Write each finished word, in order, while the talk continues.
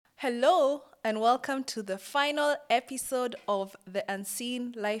Hello, and welcome to the final episode of the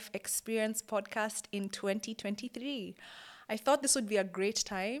Unseen Life Experience podcast in 2023. I thought this would be a great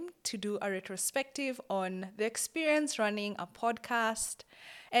time to do a retrospective on the experience running a podcast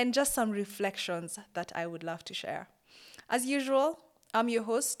and just some reflections that I would love to share. As usual, I'm your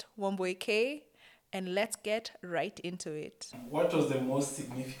host, Womboy K, and let's get right into it. What was the most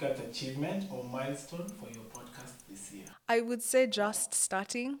significant achievement or milestone for your podcast this year? I would say just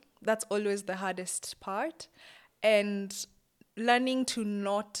starting. That's always the hardest part. And learning to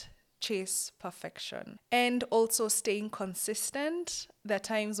not chase perfection. And also staying consistent. There are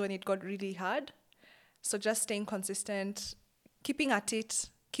times when it got really hard. So just staying consistent, keeping at it,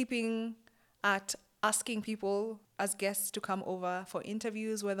 keeping at asking people as guests to come over for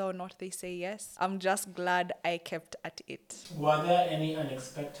interviews, whether or not they say yes. I'm just glad I kept at it. Were there any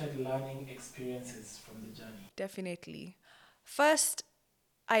unexpected learning experiences from the journey? Definitely. First,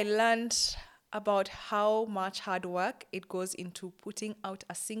 I learned about how much hard work it goes into putting out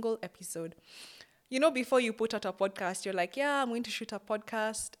a single episode. Before you put out a podcast, you're like, yeah, I'm going to shoot a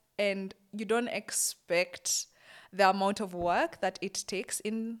podcast, and you don't expect the amount of work that it takes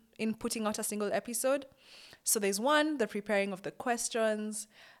in putting out a single episode. So there's one, the preparing of the questions.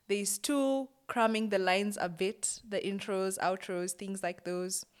 There's two, cramming the lines a bit, the intros, outros, things like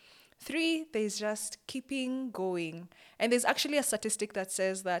those. Three, there's just keeping going. And there's actually a statistic that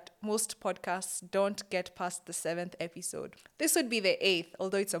says that most podcasts don't get past the seventh episode. This would be the eighth,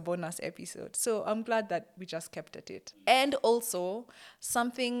 although it's a bonus episode. So I'm glad that we just kept at it. And also,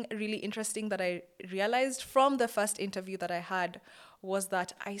 something really interesting that I realized from the first interview that I had was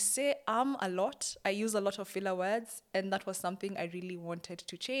that I say a lot. I use a lot of filler words, and that was something I really wanted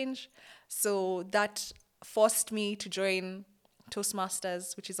to change. So that forced me to join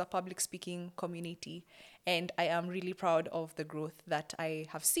Toastmasters, which is a public speaking community. And I am really proud of the growth that I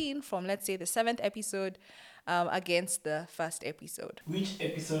have seen from, let's say, the seventh episode against the first episode. Which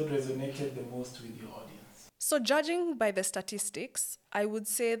episode resonated the most with your audience? So, judging by the statistics, I would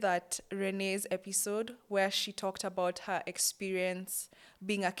say that Renee's episode, where she talked about her experience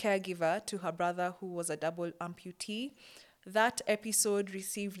being a caregiver to her brother who was a double amputee, that episode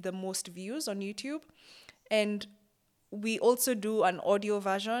received the most views on YouTube. And we also do an audio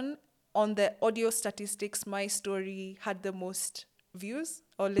version. On the audio statistics, my story had the most views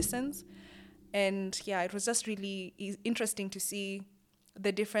or listens. And yeah, it was just really interesting to see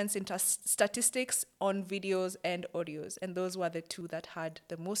the difference in statistics on videos and audios. And those were the two that had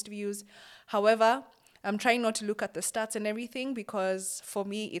the most views. However, I'm trying not to look at the stats and everything because for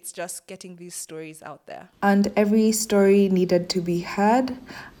me, it's just getting these stories out there. And every story needed to be heard.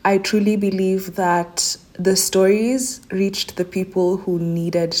 I truly believe that the stories reached the people who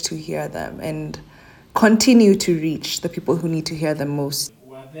needed to hear them and continue to reach the people who need to hear them most.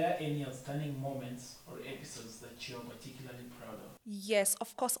 Were there any outstanding moments or episodes that you're particularly proud of? Yes,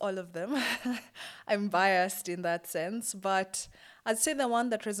 of course, all of them. I'm biased in that sense, but I'd say the one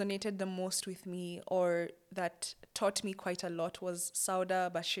that resonated the most with me or that taught me quite a lot was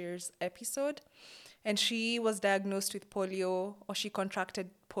Sauda Bashir's episode. And she was diagnosed with polio, or she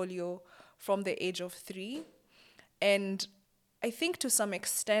contracted polio from the age of 3. And I think to some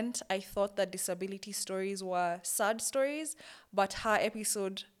extent, I thought that disability stories were sad stories, but her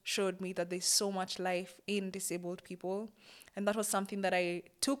episode showed me that there's so much life in disabled people. And that was something that I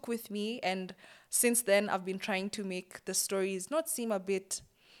took with me. And since then, I've been trying to make the stories not seem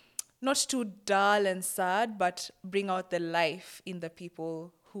not too dull and sad, but bring out the life in the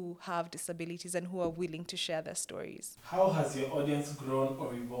people who have disabilities and who are willing to share their stories. How has your audience grown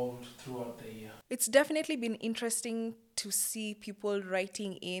or evolved throughout the year? It's definitely been interesting to see people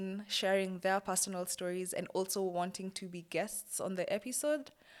writing in, sharing their personal stories, and also wanting to be guests on the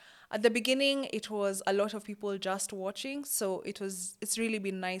episode. At the beginning, it was a lot of people just watching, so it's really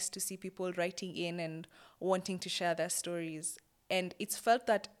been nice to see people writing in and wanting to share their stories. And it's felt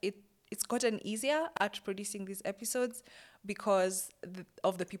that it's gotten easier at producing these episodes because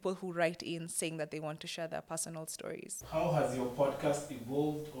of the people who write in saying that they want to share their personal stories. How has your podcast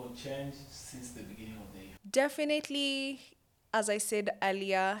evolved or changed since the beginning of the year? Definitely, as I said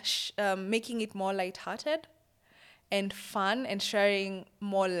earlier, making it more lighthearted and fun and sharing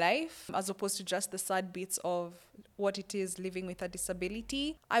more life as opposed to just the sad bits of what it is living with a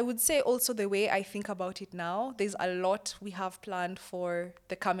disability. I would say also the way I think about it now, there's a lot we have planned for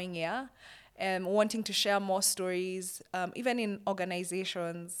the coming year. Wanting to share more stories, even in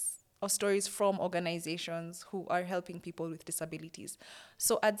organizations or stories from organizations who are helping people with disabilities.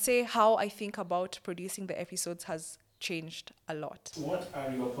 So I'd say how I think about producing the episodes has changed a lot. What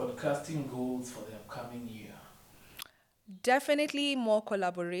are your podcasting goals for the upcoming year? Definitely more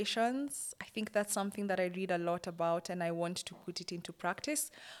collaborations. I think that's something that I read a lot about and I want to put it into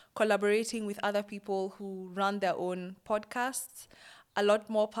practice. Collaborating with other people who run their own podcasts, a lot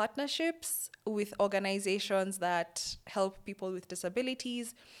more partnerships with organizations that help people with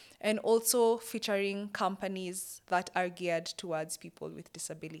disabilities, and also featuring companies that are geared towards people with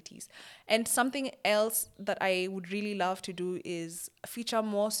disabilities. And something else that I would really love to do is feature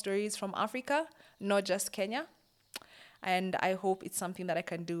more stories from Africa, not just Kenya, and I hope it's something that I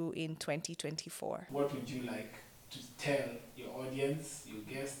can do in 2024. What would you like to tell your audience, your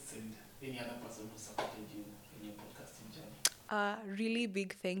guests, and any other person who supported you in your podcasting journey? A really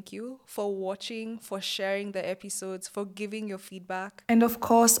big thank you for watching, for sharing the episodes, for giving your feedback. And of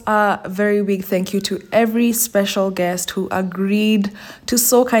course, a very big thank you to every special guest who agreed to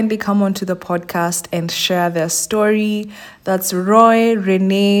so kindly come onto the podcast and share their story. That's Roy,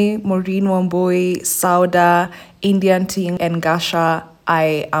 Renee, Maureen Wamboi, Sauda, Indian Ting, and Gasha.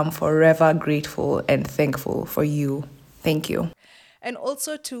 I am forever grateful and thankful for you. Thank you. And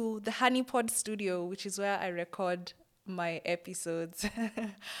also to the Honeypod Studio, which is where I record my episodes.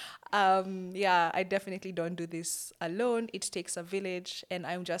 Yeah, I definitely don't do this alone. It takes a village, and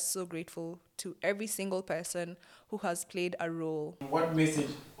I'm just so grateful to every single person who has played a role. What message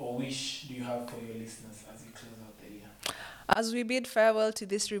or wish do you have for your listeners as you close out the year? As we bid farewell to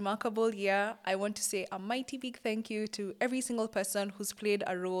this remarkable year, I want to say a mighty big thank you to every single person who's played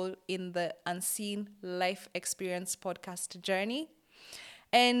a role in the Unseen Life Experience podcast journey.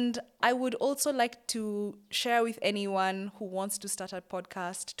 And I would also like to share with anyone who wants to start a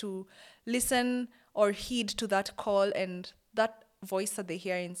podcast to listen or heed to that call and that voice that they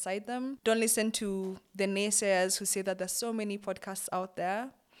hear inside them. Don't listen to the naysayers who say that there's so many podcasts out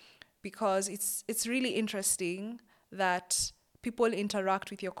there, because it's really interesting that people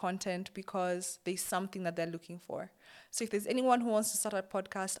interact with your content because there's something that they're looking for. So if there's anyone who wants to start a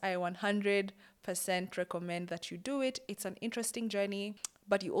podcast, I 100% recommend that you do it. It's an interesting journey,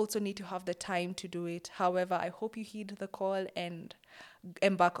 but you also need to have the time to do it. However, I hope you heed the call and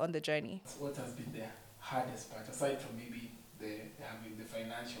embark on the journey. What has been the hardest part, aside from maybe having the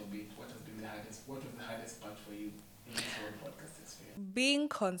financial bit? What has been the hardest? What was the hardest part for you in this whole podcast experience? Being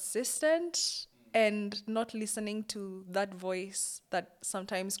consistent and not listening to that voice that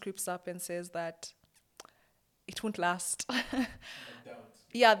sometimes creeps up and says that it won't last. The doubt.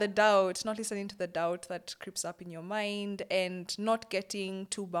 Yeah, the doubt, not listening to the doubt that creeps up in your mind, and not getting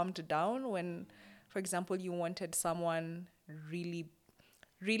too bummed down when, for example, you wanted someone really,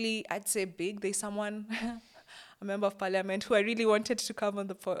 really, I'd say big. There's someone, a member of parliament, who I really wanted to come on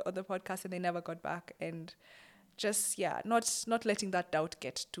the podcast, and they never got back. And just, yeah, not letting that doubt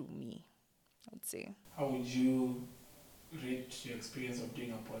get to me, I would say. How would you rate your experience of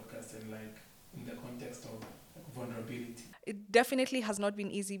doing a podcast and in the context of vulnerability? It definitely has not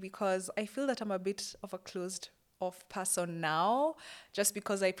been easy because I feel that I'm a bit of a closed off person now, just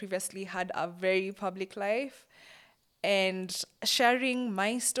because I previously had a very public life. And sharing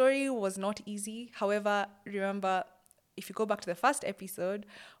my story was not easy. However, remember, if you go back to the first episode,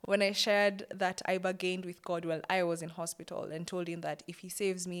 when I shared that I bargained with God while I was in hospital and told him that if he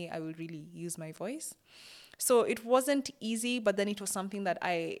saves me, I will really use my voice. So it wasn't easy, but then it was something that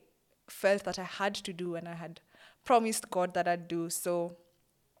I felt that I had to do, and I had promised God that I'd do. So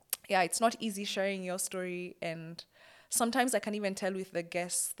yeah, it's not easy sharing your story, and sometimes I can even tell with the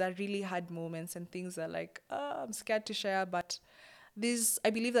guests that really had moments and things that I'm scared to share, but I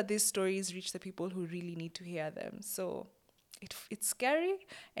believe that these stories reach the people who really need to hear them. So it's scary,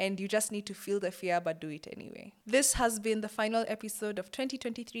 and you just need to feel the fear, but do it anyway. This has been the final episode of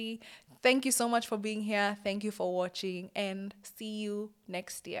 2023. Thank you so much for being here. Thank you for watching, and see you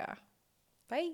next year.